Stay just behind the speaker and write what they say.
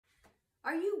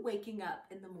Are you waking up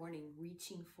in the morning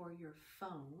reaching for your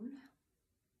phone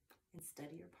instead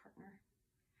of your partner?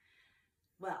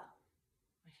 Well,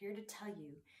 I'm here to tell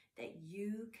you that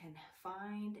you can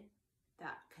find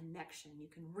that connection. You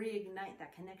can reignite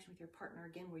that connection with your partner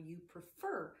again, where you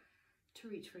prefer to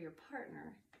reach for your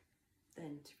partner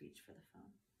than to reach for the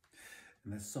phone.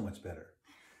 And that's so much better.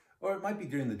 Or it might be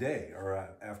during the day or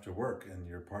after work and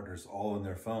your partner's all on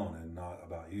their phone and not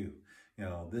about you. You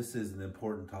know, this is an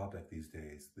important topic these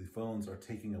days. The phones are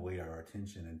taking away our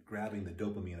attention and grabbing the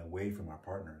dopamine away from our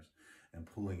partners and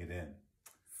pulling it in.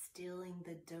 Stealing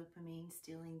the dopamine,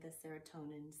 stealing the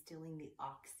serotonin, stealing the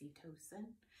oxytocin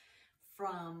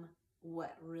from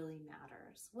what really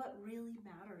matters. What really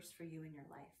matters for you in your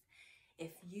life.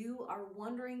 If you are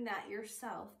wondering that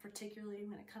yourself, particularly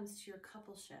when it comes to your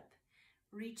coupleship,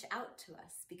 reach out to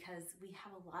us because we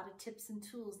have a lot of tips and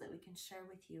tools that we can share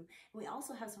with you. And we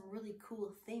also have some really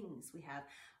cool things. We have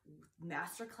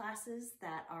master classes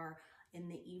that are in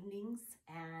the evenings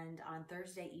and on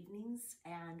Thursday evenings,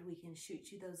 and we can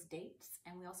shoot you those dates.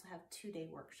 And we also have 2-day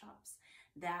workshops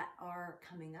that are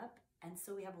coming up. And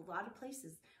so we have a lot of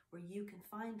places where you can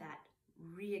find that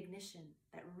reignition,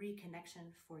 that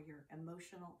reconnection for your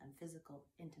emotional and physical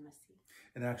intimacy.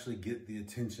 And actually get the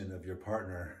attention of your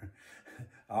partner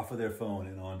off of their phone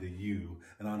and onto you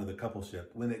and onto the coupleship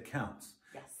when it counts.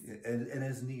 Yes. And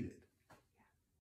as needed.